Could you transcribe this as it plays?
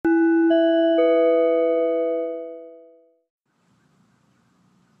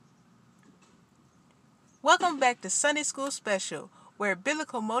Welcome back to Sunday School Special, where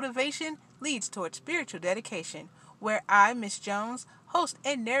biblical motivation leads toward spiritual dedication, where I, Miss Jones, host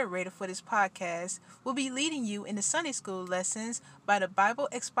and narrator for this podcast, will be leading you in the Sunday School lessons by the Bible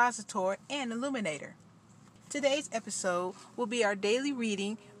expositor and illuminator. Today's episode will be our daily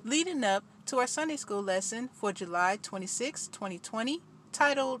reading leading up to our Sunday School lesson for July 26, 2020,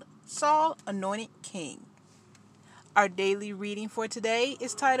 titled Saul Anointed King. Our daily reading for today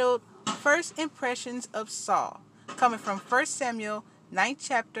is titled First Impressions of Saul, coming from 1 Samuel 9th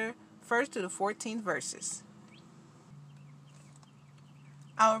chapter, 1st to the 14th verses.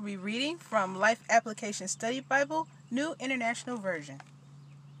 I will be reading from Life Application Study Bible, New International Version.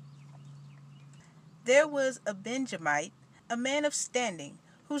 There was a Benjamite, a man of standing,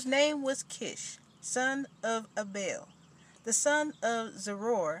 whose name was Kish, son of Abiel, the son of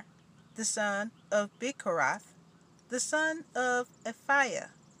Zeror, the son of Bechorath, the son of Ephiah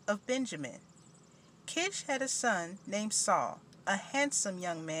of Benjamin. Kish had a son named Saul, a handsome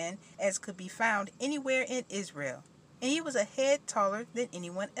young man as could be found anywhere in Israel, and he was a head taller than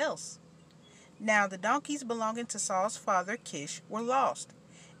anyone else. Now the donkeys belonging to Saul's father Kish were lost,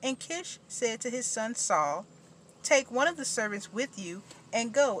 and Kish said to his son Saul, "Take one of the servants with you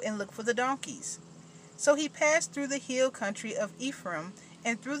and go and look for the donkeys." So he passed through the hill country of Ephraim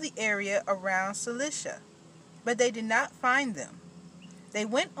and through the area around Cilicia, but they did not find them. They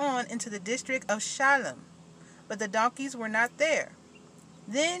went on into the district of Shilem, but the donkeys were not there.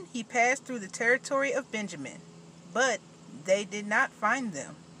 Then he passed through the territory of Benjamin, but they did not find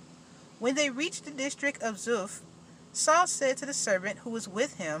them. When they reached the district of Zuph, Saul said to the servant who was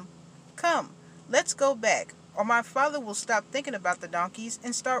with him, "Come, let's go back, or my father will stop thinking about the donkeys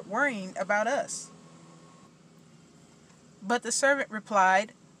and start worrying about us." But the servant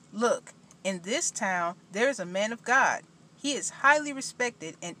replied, "Look, in this town there is a man of God. He is highly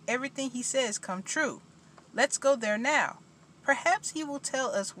respected, and everything he says comes true. Let's go there now. Perhaps he will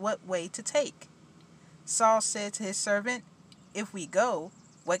tell us what way to take." Saul said to his servant, "If we go,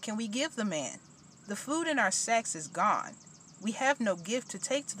 what can we give the man? The food in our sacks is gone. We have no gift to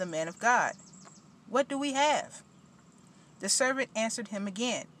take to the man of God. What do we have?" The servant answered him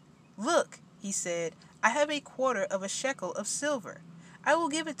again. "Look," he said, "I have a quarter of a shekel of silver. I will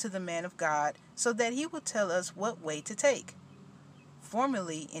give it to the man of God, so that he will tell us what way to take."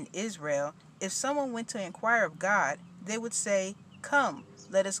 Formerly in Israel, if someone went to inquire of God, they would say, "Come,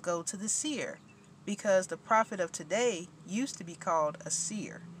 let us go to the seer," because the prophet of today used to be called a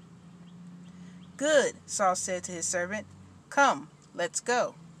seer. "Good," Saul said to his servant. "Come, let's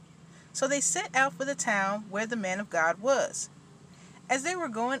go." So they set out for the town where the man of God was. As they were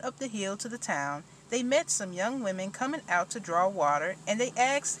going up the hill to the town, they met some young women coming out to draw water, and they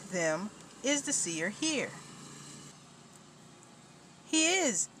asked them, "Is the seer here?" "He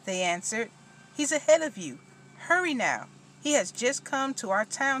is," they answered. "He's ahead of you. Hurry now. He has just come to our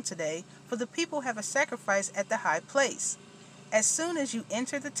town today, for the people have a sacrifice at the high place. As soon as you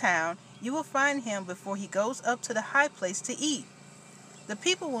enter the town, you will find him before he goes up to the high place to eat. The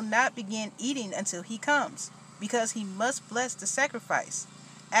people will not begin eating until he comes, because he must bless the sacrifice.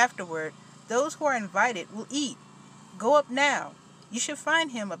 Afterward, those who are invited will eat. Go up now. You should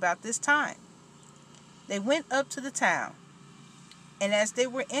find him about this time." They went up to the town, and as they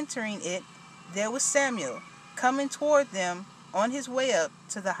were entering it, there was Samuel coming toward them on his way up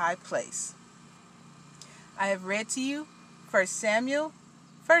to the high place. I have read to you 1 Samuel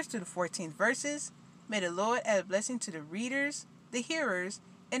 1st to the 14th verses. May the Lord add a blessing to the readers, the hearers,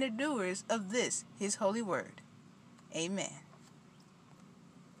 and the doers of this, his holy word. Amen.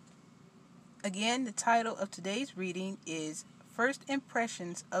 Again, the title of today's reading is First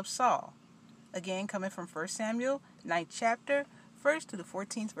Impressions of Saul. Again, coming from 1 Samuel 9th chapter, 1st to the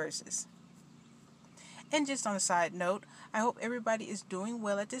 14th verses. And just on a side note, I hope everybody is doing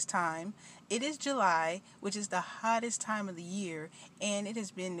well at this time. It is July, which is the hottest time of the year, and it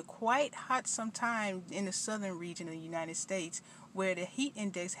has been quite hot sometime in the southern region of the United States, where the heat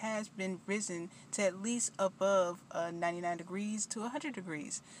index has been risen to at least above 99 degrees to 100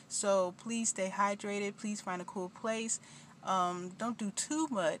 degrees. So please stay hydrated. Please find a cool place. Don't do too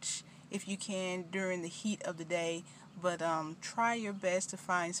much if you can during the heat of the day, but try your best to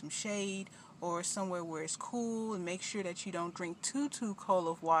find some shade or somewhere where it's cool, and make sure that you don't drink too cold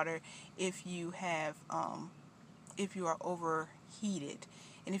of water if you are overheated.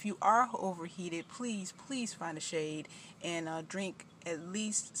 And if you are overheated, please find a shade and drink at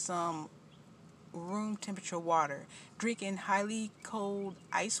least some room temperature water. Drinking highly cold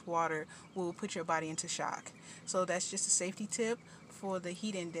ice water will put your body into shock. So that's just a safety tip for the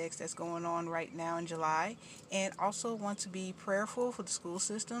heat index that's going on right now in July, and also want to be prayerful for the school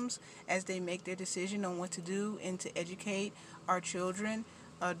systems as they make their decision on what to do and to educate our children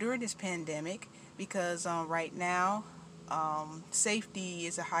during this pandemic, because right now safety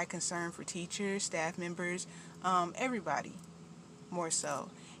is a high concern for teachers, staff members, everybody more so.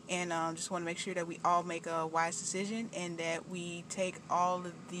 And just want to make sure that we all make a wise decision and that we take all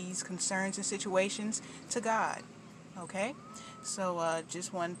of these concerns and situations to God. Okay? So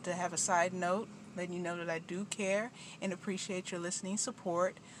just wanted to have a side note, letting you know that I do care and appreciate your listening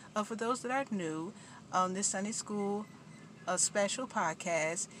support. For those that are new, this Sunday School special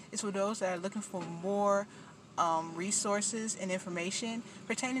podcast is for those that are looking for more resources and information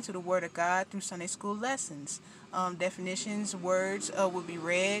pertaining to the Word of God through Sunday school lessons. Definitions, words will be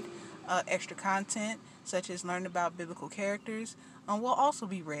read. Extra content, such as learning about biblical characters, will also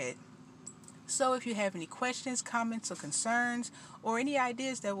be read. So if you have any questions, comments, or concerns, or any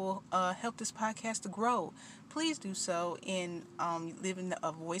ideas that will help this podcast to grow, please do so in leaving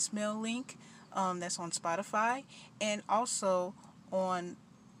a voicemail link that's on Spotify, and also on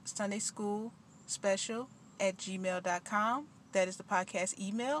Sunday School Special at gmail.com. That is the podcast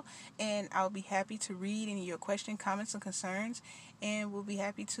email, and I'll be happy to read any of your questions, comments, and concerns, and we'll be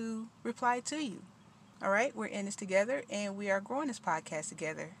happy to reply to you. All right, we're in this together, and we are growing this podcast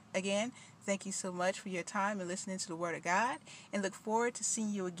together. Again, thank you so much for your time and listening to the Word of God, and look forward to seeing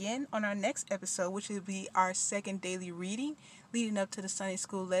you again on our next episode, which will be our second daily reading leading up to the Sunday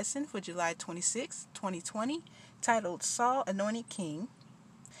School lesson for July 26, 2020, titled Saul Anointed King.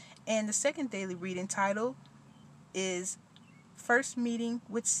 And the second daily reading title is First Meeting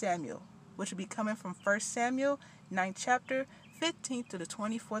with Samuel, which will be coming from 1 Samuel 9th chapter, 15th to the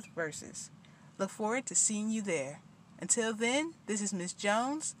 24th verses. Look forward to seeing you there. Until then, this is Miss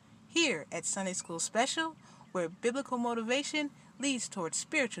Jones here at Sunday School Special, where biblical motivation leads towards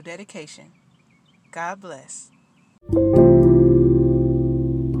spiritual dedication. God bless.